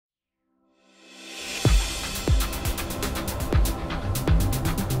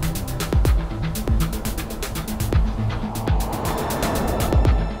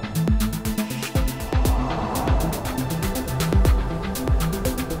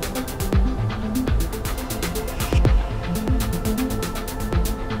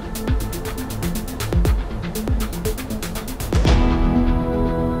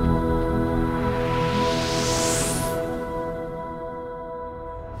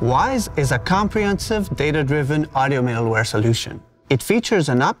Wwise is a comprehensive, data-driven audio middleware solution. It features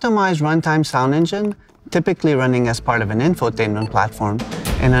an optimized runtime sound engine, typically running as part of an infotainment platform,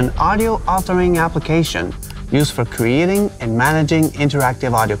 and an audio authoring application used for creating and managing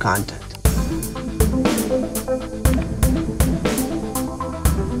interactive audio content.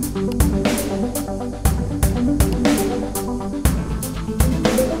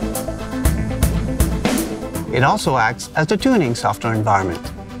 It also acts as the tuning software environment.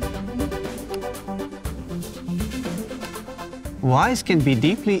 Wwise can be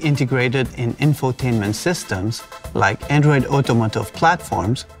deeply integrated in infotainment systems like Android Automotive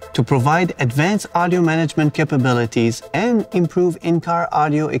platforms to provide advanced audio management capabilities and improve in-car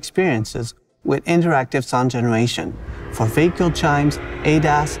audio experiences with interactive sound generation for vehicle chimes,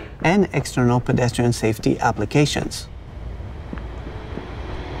 ADAS, and external pedestrian safety applications.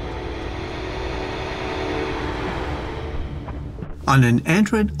 On an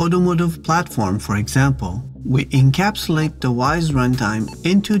Android Automotive platform, for example, we encapsulate the Wwise runtime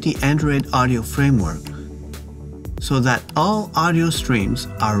into the Android audio framework so that all audio streams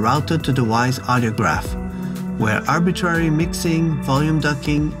are routed to the Wwise audio graph, where arbitrary mixing, volume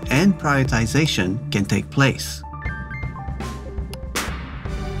ducking, and prioritization can take place.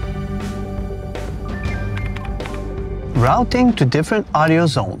 Routing to different audio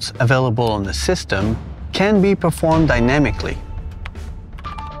zones available on the system can be performed dynamically.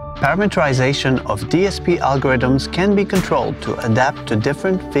 Parameterization of DSP algorithms can be controlled to adapt to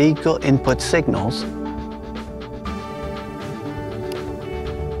different vehicle input signals,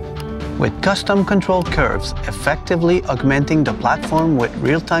 with custom control curves effectively augmenting the platform with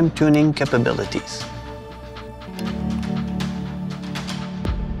real-time tuning capabilities.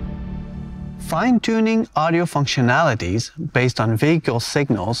 Fine-tuning audio functionalities based on vehicle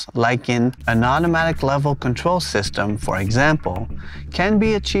signals, like in an automatic level control system, for example, can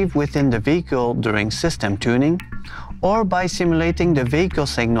be achieved within the vehicle during system tuning or by simulating the vehicle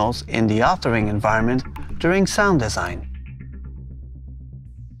signals in the authoring environment during sound design.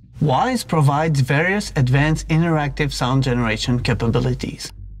 Wwise provides various advanced interactive sound generation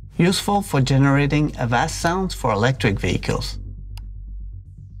capabilities, useful for generating vast sounds for electric vehicles.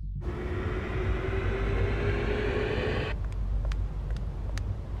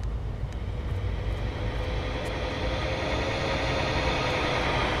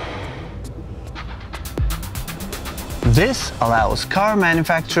 This allows car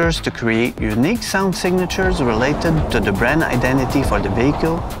manufacturers to create unique sound signatures related to the brand identity for the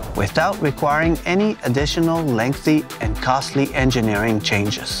vehicle without requiring any additional lengthy and costly engineering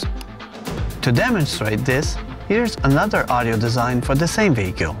changes. To demonstrate this, here's another audio design for the same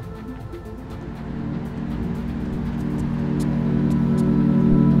vehicle.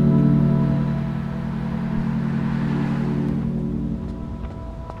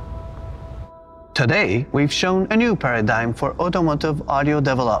 Today, we've shown a new paradigm for automotive audio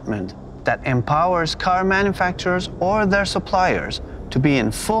development that empowers car manufacturers or their suppliers to be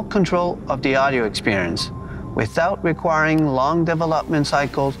in full control of the audio experience without requiring long development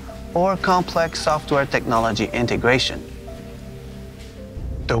cycles or complex software technology integration.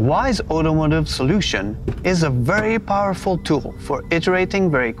 The Wwise Automotive solution is a very powerful tool for iterating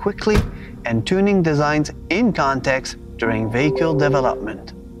very quickly and tuning designs in context during vehicle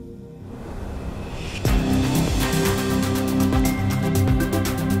development.